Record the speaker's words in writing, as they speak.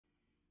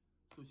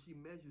So she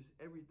measures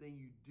everything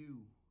you do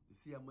to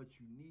see how much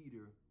you need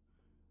her.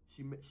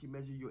 She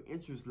measures your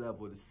interest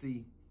level to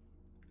see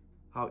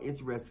how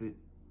interested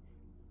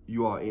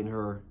you are in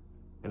her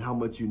and how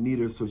much you need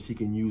her so she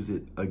can use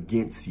it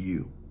against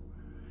you.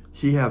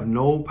 She have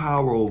no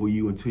power over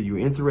you until you're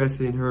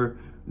interested in her,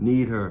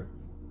 need her,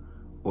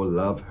 or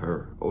love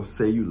her, or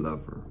say you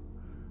love her.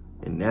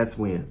 And that's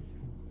when.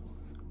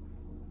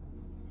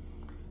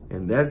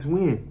 And that's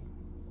when.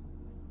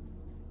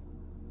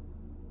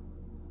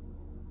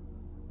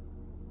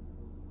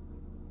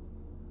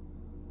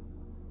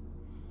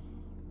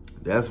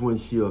 That's when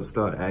she'll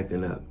start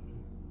acting up.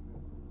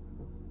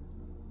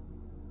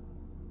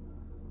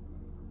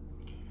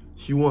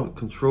 She wants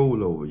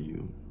control over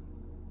you.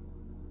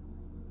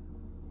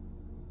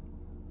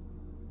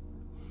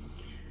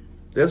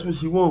 That's what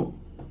she wants.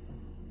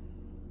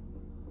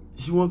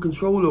 She wants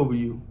control over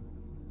you.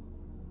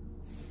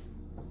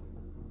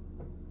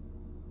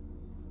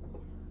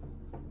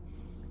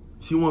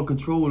 She wants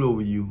control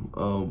over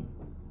you.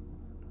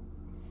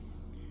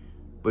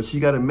 But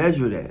she got to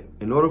measure that.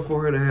 In order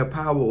for her to have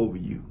power over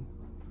you,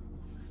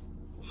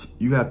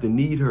 you have to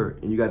need her,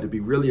 and you got to be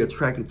really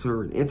attracted to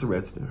her and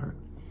interested in her.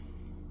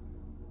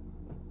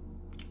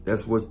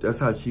 That's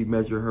how she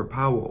measures her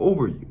power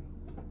over you.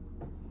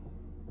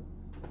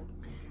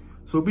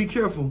 So be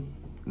careful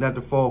not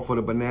to fall for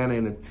the banana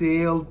in the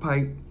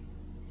tailpipe,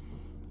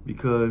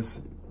 because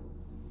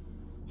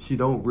she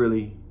don't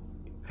really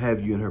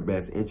have you in her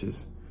best interest.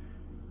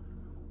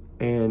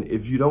 And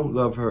if you don't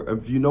love her,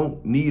 if you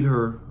don't need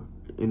her,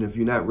 and if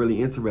you're not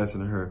really interested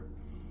in her,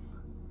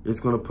 it's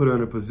going to put her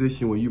in a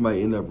position where you might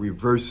end up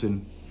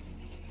reversing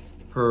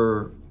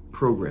her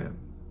program.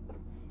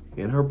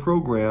 And her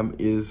program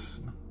is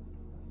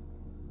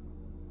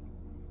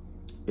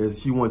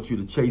she wants you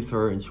to chase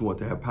her, and she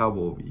wants to have power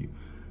over you.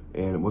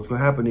 And what's going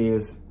to happen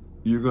is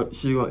she's going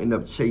to end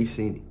up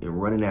chasing and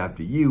running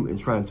after you and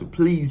trying to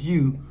please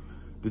you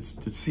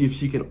to see if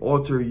she can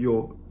alter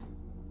your,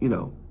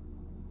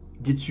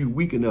 get you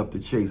weak enough to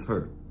chase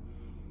her.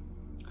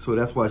 So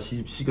that's why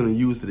she's going to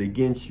use it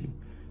against you,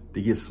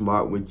 to get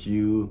smart with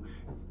you,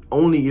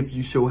 only if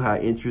you show high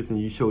interest and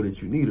you show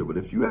that you need her. But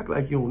if you act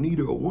like you don't need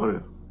her or want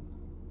her,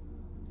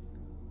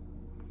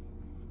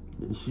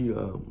 then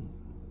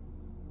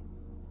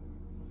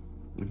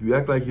if you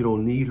act like you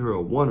don't need her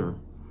or want her,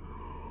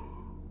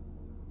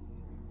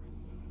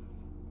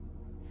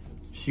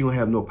 she don't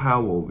have no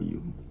power over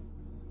you.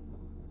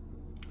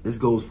 This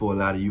goes for a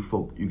lot of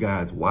you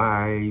guys'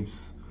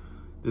 wives.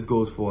 This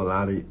goes for a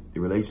lot of the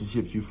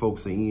relationships you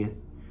folks are in.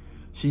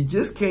 She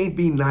just can't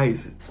be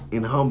nice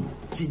and humble.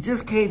 She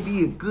just can't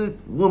be a good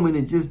woman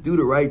and just do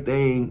the right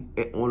thing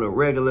on a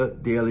regular,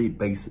 daily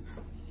basis.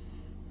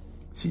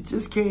 She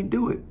just can't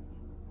do it.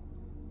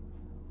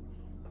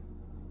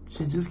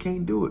 She just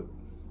can't do it.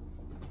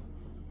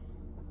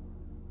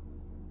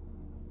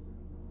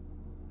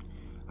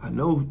 I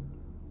know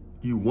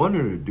you want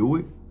her to do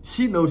it.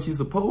 She knows she's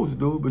supposed to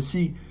do it, but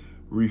she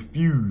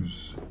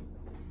refused.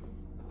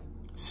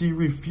 She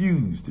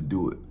refused to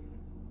do it.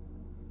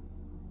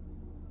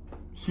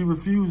 She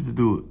refused to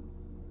do it.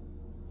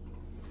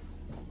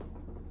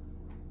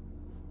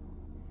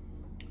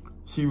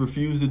 She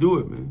refused to do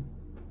it, man.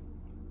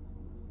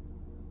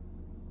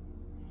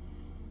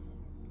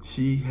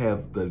 She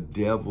have the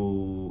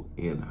devil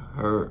in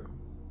her.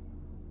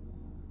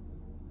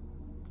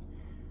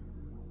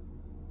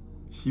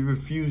 She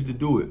refused to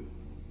do it.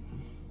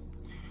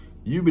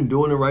 You've been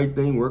doing the right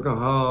thing, working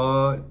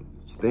hard,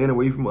 staying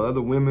away from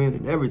other women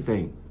and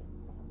everything.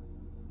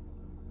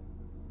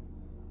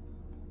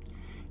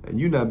 And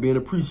you're not being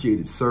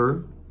appreciated,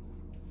 sir.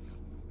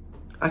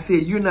 I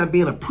said, you're not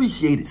being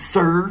appreciated,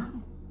 sir.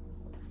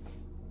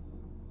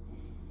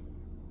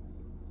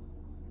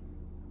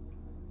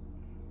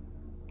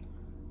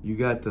 You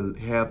got to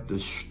have the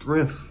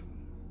strength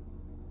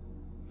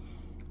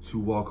to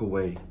walk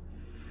away.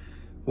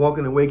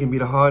 Walking away can be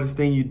the hardest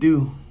thing you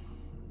do,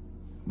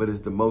 but it's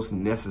the most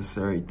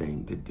necessary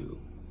thing to do.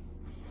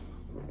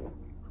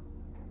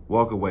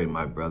 Walk away,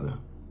 my brother.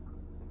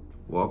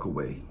 Walk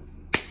away.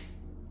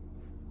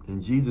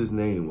 In Jesus'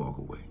 name, walk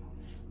away.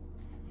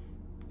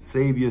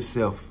 Save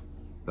yourself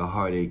the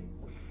heartache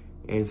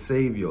and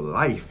save your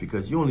life,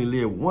 because you only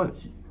live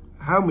once.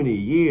 How many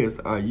years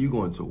are you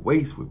going to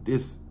waste with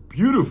this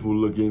beautiful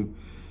looking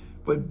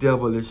but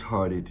devilish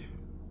hearted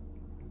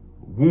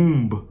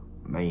womb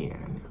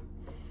man?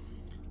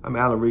 I'm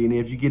Allan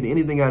Reallionaire. If you get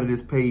anything out of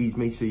this page,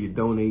 make sure you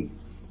donate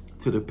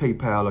to the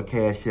PayPal or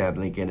Cash App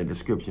link in the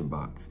description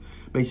box.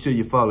 Make sure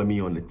you follow me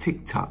on the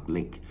TikTok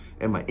link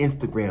and my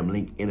Instagram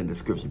link in the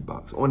description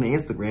box. On the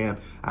Instagram,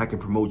 I can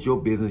promote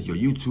your business, your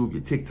YouTube,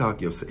 your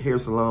TikTok, your hair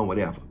salon,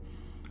 whatever.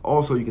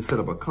 Also, you can set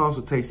up a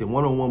consultation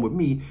one-on-one with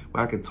me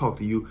where I can talk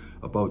to you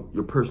about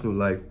your personal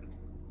life.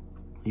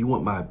 You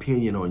want my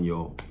opinion on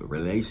your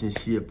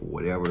relationship or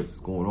whatever is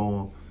going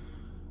on,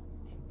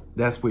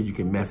 that's where you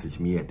can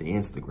message me at the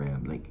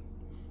Instagram link.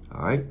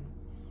 All right?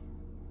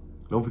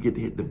 Don't forget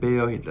to hit the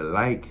bell, hit the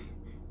like.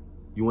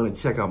 You want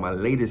to check out my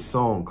latest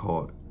song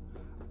called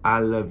I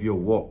Love Your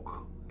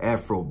Walk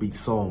Afrobeat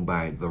song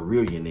by The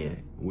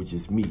Reallionaire, which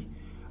is me.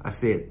 I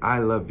said, I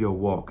Love Your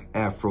Walk,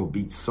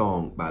 Afrobeat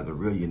song by The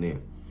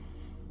Reallionaire.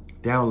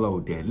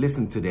 Download that,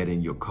 listen to that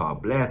in your car,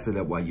 blast it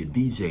up while you're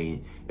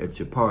DJing at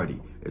your party,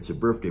 at your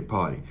birthday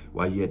party,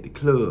 while you're at the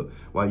club,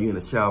 while you're in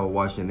the shower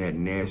washing that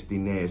nasty,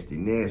 nasty,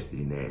 nasty,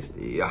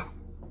 nasty, yeah.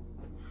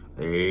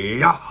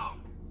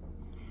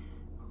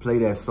 Play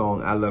that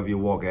song, I Love Your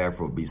Walk,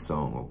 Afrobeat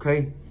song,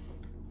 okay?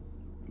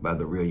 By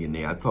The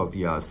Reallionaire. I'll talk to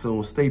y'all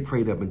soon. Stay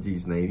prayed up in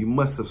Jesus' name. You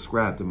must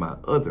subscribe to my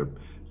other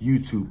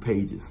YouTube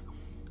pages,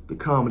 the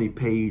comedy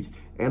page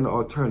and the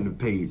alternative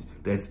page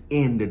that's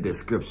in the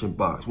description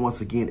box.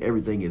 Once again,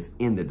 everything is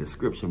in the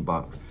description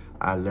box.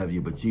 I love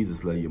you, but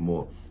Jesus love you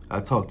more.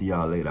 I'll talk to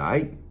y'all later, all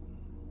right?